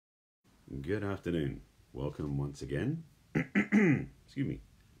Good afternoon. Welcome once again, excuse me,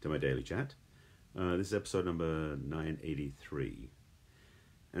 to my daily chat. This is episode number 983.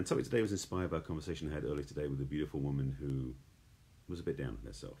 And the topic today was inspired by a conversation I had earlier today with a beautiful woman who was a bit down on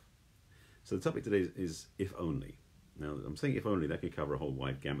herself. So the topic today is if only. Now, I'm saying if only, that can cover a whole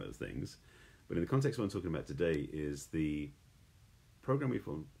wide gamut of things. But in the context of what I'm talking about today is the program we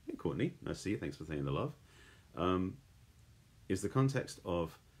formed. Hey, Courtney, nice to see you. Thanks for saying the love. Is the context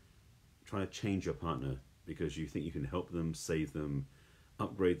of trying to change your partner because you think you can help them, save them,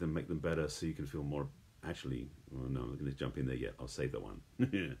 upgrade them, make them better so you can feel more. Actually, well, no, I'm not going to jump in there yet. I'll save that one.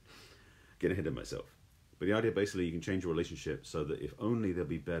 Get ahead of myself. But the idea basically you can change your relationship so that if only they'll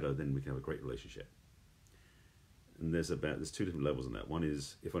be better, then we can have a great relationship. And there's two different levels in that. One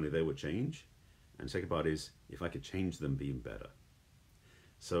is if only they would change. And the second part is if I could change them being better.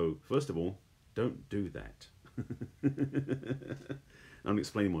 So first of all, don't do that. I'm going to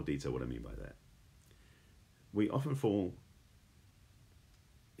explain in more detail what I mean by that. We often fall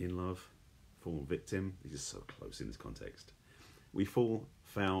in love, fall victim. This is so close in this context. We fall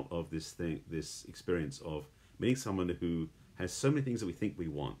foul of this experience of meeting someone who has so many things that we think we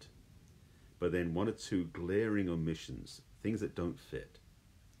want, but then one or two glaring omissions, things that don't fit.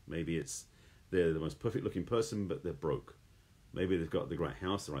 Maybe they're the most perfect looking person, but they're broke. Maybe they've got the right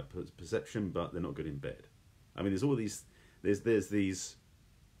house, the right perception, but they're not good in bed. I mean, there's all these. There's these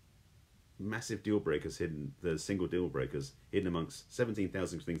massive deal breakers hidden, the single deal breakers hidden amongst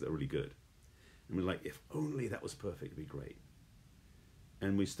 17,000 things that are really good. And we're like, if only that was perfect, it'd be great.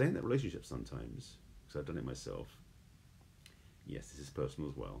 And we stay in that relationship sometimes, because I've done it myself. Yes, this is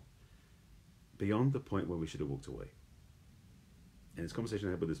personal as well. Beyond the point where we should have walked away. And this conversation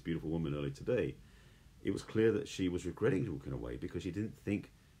I had with this beautiful woman earlier today, it was clear that she was regretting walking away because she didn't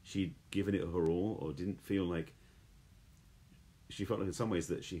think she'd given it her all, or didn't feel like she felt like in some ways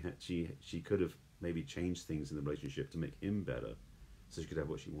that she could have maybe changed things in the relationship to make him better so she could have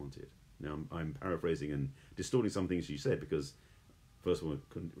what she wanted. Now, I'm paraphrasing and distorting some things she said because, first of all,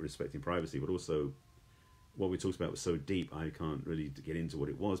 respecting privacy, but also what we talked about was so deep I can't really get into what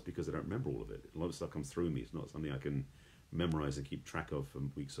it was because I don't remember all of it. A lot of stuff comes through me. It's not something I can memorize and keep track of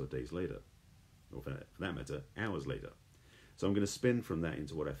from weeks or days later, or for that matter, hours later. So I'm going to spin from that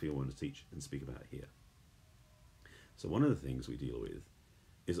into what I feel I want to teach and speak about here. So one of the things we deal with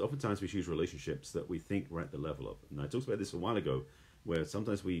is oftentimes we choose relationships that we think we're at the level of. And I talked about this a while ago, where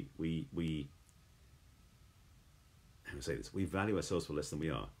sometimes we how do I say this? We value ourselves for less than we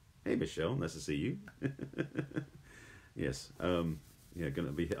are. Hey, Michelle, nice to see you. Yes, I'll be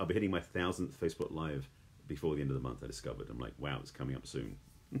hitting my 1,000th Facebook Live before the end of the month. I discovered. I'm like, wow, it's coming up soon.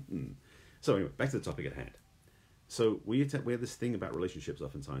 So anyway, back to the topic at hand. So we have this thing about relationships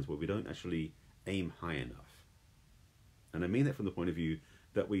oftentimes where we don't actually aim high enough. And I mean that from the point of view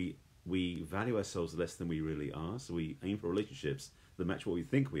that we value ourselves less than we really are. So we aim for relationships that match what we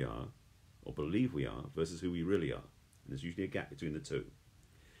think we are or believe we are versus who we really are. And there's usually a gap between the two.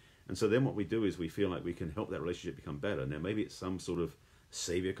 And so then what we do is we feel like we can help that relationship become better. Now, maybe it's some sort of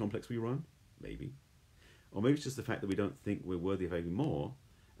savior complex we run, maybe. Or maybe it's just the fact that we don't think we're worthy of having more.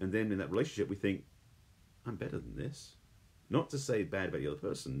 And then in that relationship, we think, I'm better than this. Not to say bad about the other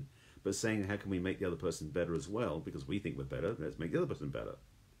person, but saying how can we make the other person better as well because we think we're better, let's make the other person better.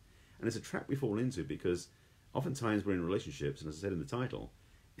 And it's a trap we fall into because oftentimes we're in relationships, and as I said in the title,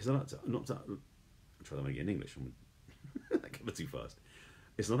 it's not up to I'll try that again in English, that covered too fast.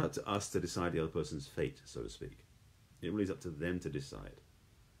 It's not up to us to decide the other person's fate, so to speak. It really is up to them to decide.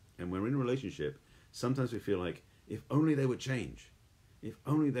 And when we're in a relationship, sometimes we feel like, if only they would change, if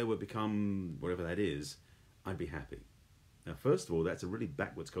only they would become whatever that is, I'd be happy. Now, first of all, that's a really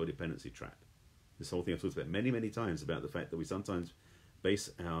backwards codependency trap. This whole thing I've talked about many, many times about the fact that we sometimes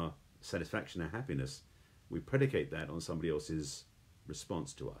base our satisfaction, our happiness, we predicate that on somebody else's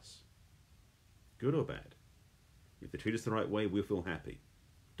response to us. Good or bad. If they treat us the right way, we'll feel happy.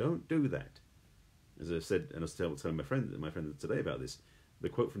 Don't do that. As I said, and I was telling my friend today about this, the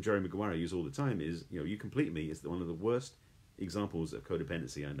quote from Jerry Maguire I use all the time is, you complete me is one of the worst examples of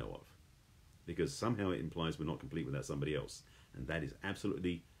codependency I know of. Because somehow it implies we're not complete without somebody else. And that is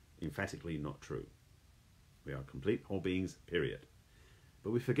absolutely, emphatically not true. We are complete whole beings, period.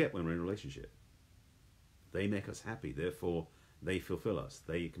 But we forget when we're in a relationship. They make us happy, therefore they fulfill us,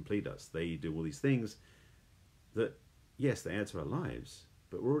 they complete us, they do all these things that, yes, they add to our lives,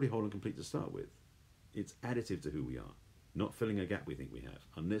 but we're already whole and complete to start with. It's additive to who we are, not filling a gap we think we have,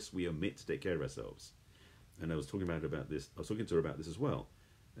 unless we omit to take care of ourselves. And I was talking to her about this as well,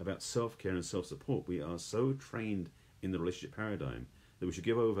 about self-care and self-support. We are so trained in the relationship paradigm that we should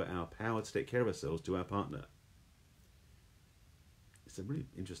give over our power to take care of ourselves to our partner. it's a really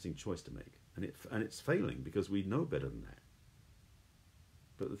interesting choice to make, and it's failing because we know better than that.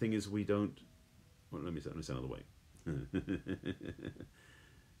 But the thing is, we don't. Well, let me say another way.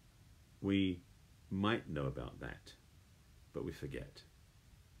 We might know about that, but we forget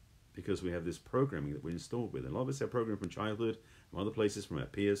because we have this programming that we're installed with. And a lot of us have programming from childhood, from other places, from our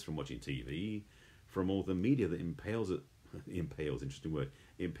peers, from watching TV, from all the media that impales it. Impales, interesting word.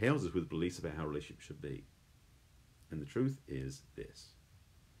 Impales us with beliefs about how relationships should be. And the truth is this: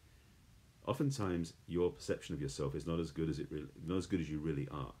 oftentimes, your perception of yourself is not as good as you really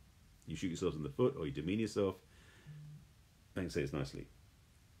are. You shoot yourself in the foot, or you demean yourself. I can say this nicely.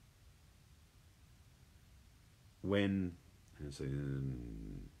 When I say,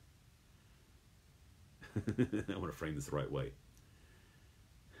 I want to frame this the right way.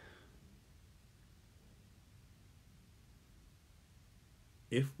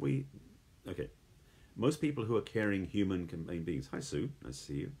 Most people who are caring human beings, hi Sue, nice to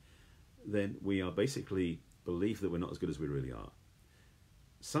see you, then we are basically believe that we're not as good as we really are.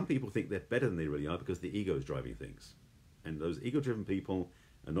 Some people think they're better than they really are because the ego is driving things. And those ego-driven people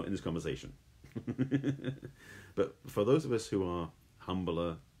are not in this conversation. But for those of us who are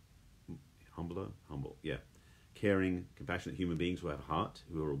humble, caring, compassionate human beings who have a heart,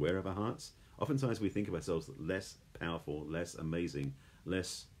 who are aware of our hearts, oftentimes we think of ourselves less powerful, less amazing,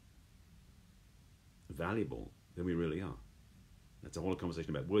 less valuable than we really are. That's a whole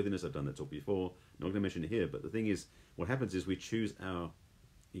conversation about worthiness. I've done that talk before. Not going to mention it here, but the thing is, what happens is we choose our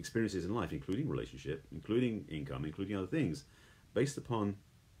experiences in life, including relationship, including income, including other things, based upon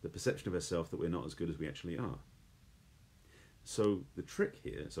the perception of ourselves that we're not as good as we actually are. So the trick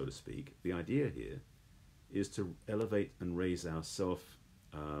here, so to speak, the idea here, is to elevate and raise our say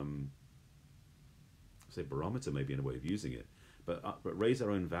barometer, maybe in a way of using it, but raise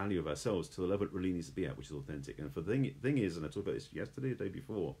our own value of ourselves to the level it really needs to be at, which is authentic. And for the thing is, and I talked about this yesterday, the day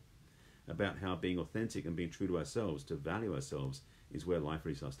before, about how being authentic and being true to ourselves, to value ourselves, is where life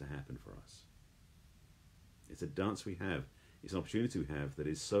really starts to happen for us. It's a dance we have. It's an opportunity we have that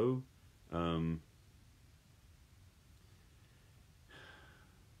is so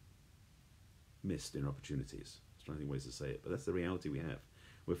missed in opportunities. There's trying to think ways to say it, but that's the reality we have.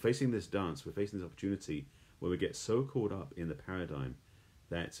 We're facing this dance, we're facing this opportunity where we get so caught up in the paradigm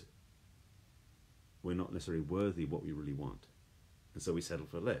that we're not necessarily worthy of what we really want. And so we settle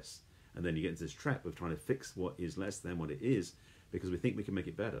for less. And then you get into this trap of trying to fix what is less than what it is because we think we can make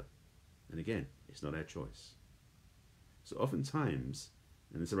it better. And again, it's not our choice. So oftentimes,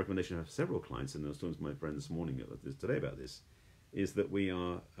 and it's a recommendation I have several clients, and I was talking to my friend this morning, today about this, is that we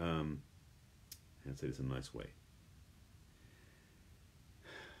are, I'd say this in a nice way,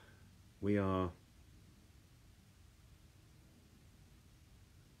 we are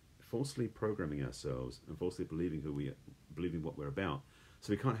falsely programming ourselves and falsely believing believing what we're about,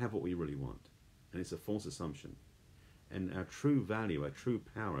 so we can't have what we really want. And it's a false assumption. And our true value, our true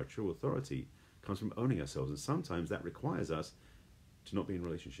power, our true authority comes from owning ourselves. And sometimes that requires us to not be in a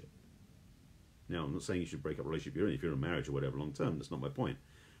relationship. Now, I'm not saying you should break up a relationship you're in if you're in a marriage or whatever long term. That's not my point.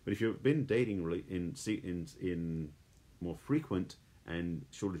 But if you've been dating in more frequent and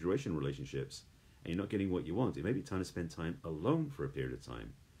shorter duration relationships and you're not getting what you want, it may be time to spend time alone for a period of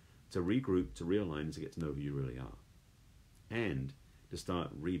time to regroup, to realign, and to get to know who you really are. And to start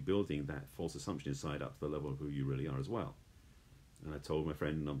rebuilding that false assumption inside up to the level of who you really are as well. And I told my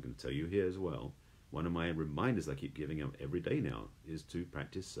friend, and I'm going to tell you here as well, one of my reminders I keep giving them every day now is to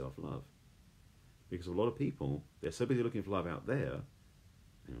practice self-love. Because a lot of people, they're so busy looking for love out there,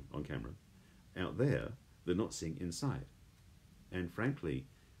 you know, on camera, out there, they're not seeing inside. And frankly,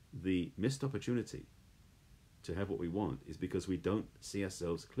 the missed opportunity to have what we want is because we don't see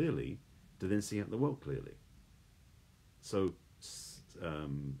ourselves clearly to then see out the world clearly. So, how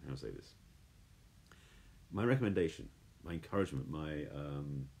to say this? My recommendation, my encouragement, my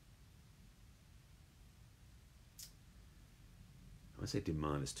I say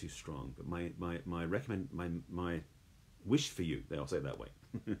demand is too strong, but my wish for you, I'll say it that way.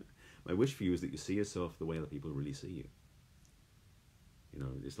 My wish for you is that you see yourself the way other people really see you. You know,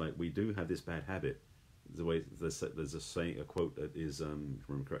 it's like we do have this bad habit. The way there's a saying, a quote that is, if I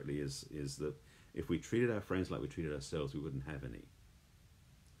remember correctly, is that if we treated our friends like we treated ourselves, we wouldn't have any.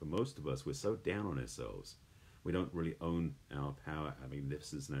 For most of us, we're so down on ourselves, we don't really own our power, our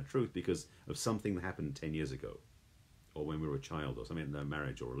magnificence, and our truth because of something that happened 10 years ago, or when we were a child, or something in a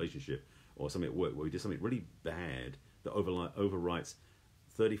marriage or relationship, or something at work where we did something really bad that overwrites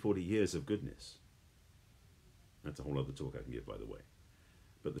 30, 40 years of goodness. That's a whole other talk I can give, by the way.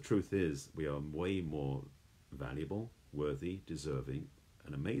 But the truth is, we are way more valuable, worthy, deserving,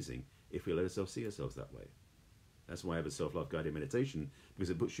 and amazing if we let ourselves see ourselves that way. That's why I have a self-love guided meditation, because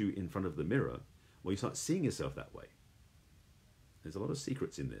it puts you in front of the mirror where you start seeing yourself that way. There's a lot of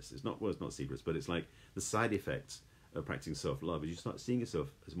secrets in this. It's not, well, it's not secrets, but it's like the side effects of practicing self-love is you start seeing yourself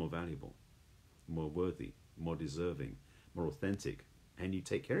as more valuable, more worthy, more deserving, more authentic, and you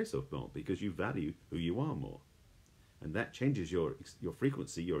take care of yourself more because you value who you are more. And that changes your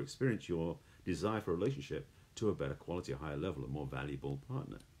frequency, your experience, your desire for a relationship to a better quality, a higher level, a more valuable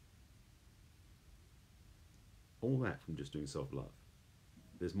partner. All that from just doing self-love.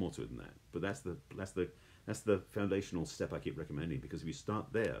 There's more to it than that, but that's the foundational step I keep recommending, because if you start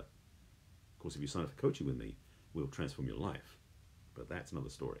there, of course, if you sign up for coaching with me, we'll transform your life. But that's another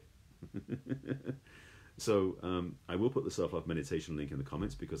story. So I will put the self-love meditation link in the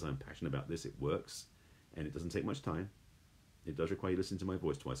comments because I'm passionate about this. It works, and it doesn't take much time. It does require you listening to my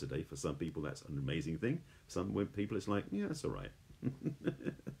voice twice a day. For some people, that's an amazing thing. Some people, it's like, yeah, that's all right.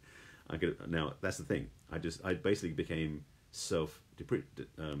 Now, that's the thing. I basically became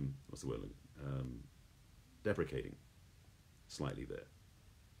deprecating slightly there.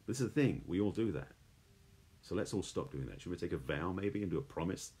 This is the thing. We all do that. So let's all stop doing that. Should we take a vow maybe and do a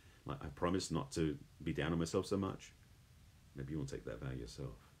promise? Like, I promise not to be down on myself so much. Maybe you won't take that vow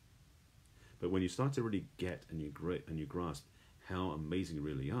yourself. But when you start to really get and you grasp how amazing you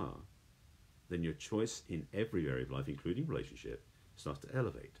really are, then your choice in every area of life, including relationship, starts to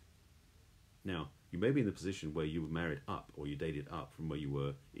elevate. Now, you may be in the position where you were married up or you dated up from where you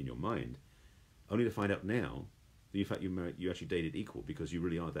were in your mind, only to find out now that in fact you actually dated equal because you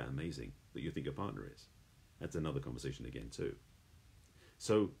really are that amazing that you think your partner is. That's another conversation again too.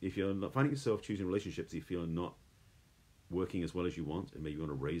 So if you're not finding yourself choosing relationships that you feel are not working as well as you want, and maybe you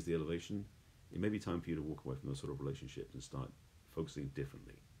want to raise the elevation, it may be time for you to walk away from those sort of relationships and start focusing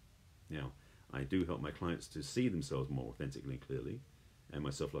differently. Now, I do help my clients to see themselves more authentically and clearly, and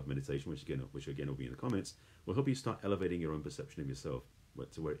my self-love meditation, which again will be in the comments, will help you start elevating your own perception of yourself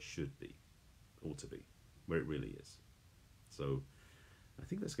to where it should be, ought to be, where it really is. So I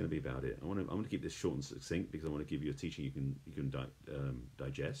think that's going to be about it. I want to keep this short and succinct because I want to give you a teaching you can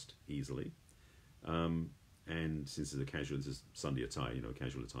digest easily. And since this is Sunday attire,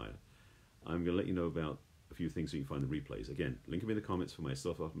 casual attire, I'm going to let you know about a few things so you can find the replays. Again, link them in the comments for my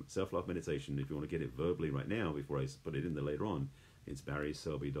self-love meditation. If you want to get it verbally right now before I put it in there later on, it's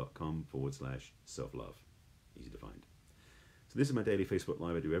barryselby.com/self-love. Easy to find. So this is my daily Facebook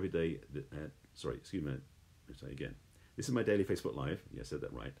Live I do every day. Let's say again. This is my daily Facebook Live. Yeah, I said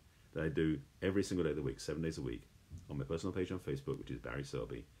that right. That I do every single day of the week, 7 days a week, on my personal page on Facebook, which is Barry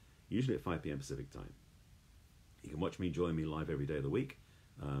Selby, usually at 5 p.m. Pacific time. You can watch me, join me live every day of the week.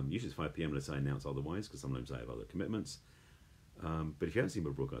 Usually it's 5 p.m. unless I announce otherwise, because sometimes I have other commitments. But if you haven't seen my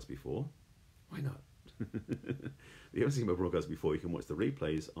broadcast before, why not? If you haven't seen my broadcast before, you can watch the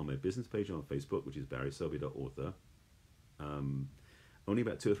replays on my business page on Facebook, which is barryselby.author. Only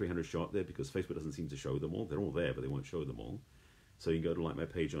about 200 or 300 show up there because Facebook doesn't seem to show them all. They're all there, but they won't show them all. So you can go to like my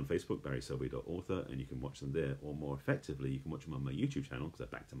page on Facebook, barryselby.author, and you can watch them there. Or more effectively, you can watch them on my YouTube channel because I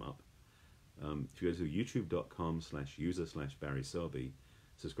backed them up. If you go to youtube.com/user/Barry Selby,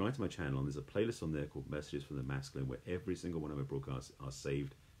 subscribe to my channel, and there's a playlist on there called Messages from the Masculine, where every single one of my broadcasts are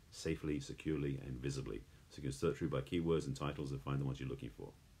saved safely, securely, and visibly. So you can search through by keywords and titles and find the ones you're looking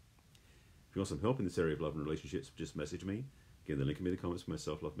for. If you want some help in this area of love and relationships, just message me. Again, the link will be in the comments for my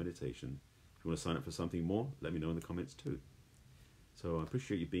self-love meditation. If you want to sign up for something more, let me know in the comments too. So I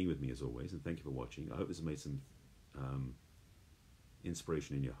appreciate you being with me as always, and thank you for watching. I hope this has made some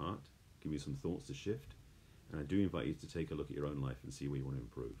inspiration in your heart, give you some thoughts to shift, and I do invite you to take a look at your own life and see where you want to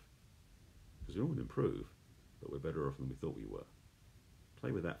improve. Because we all want to improve, but we're better off than we thought we were.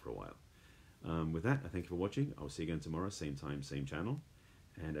 Play with that for a while. With that, I thank you for watching. I'll see you again tomorrow, same time, same channel.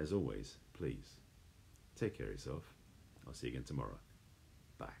 And as always, please, take care of yourself. I'll see you again tomorrow.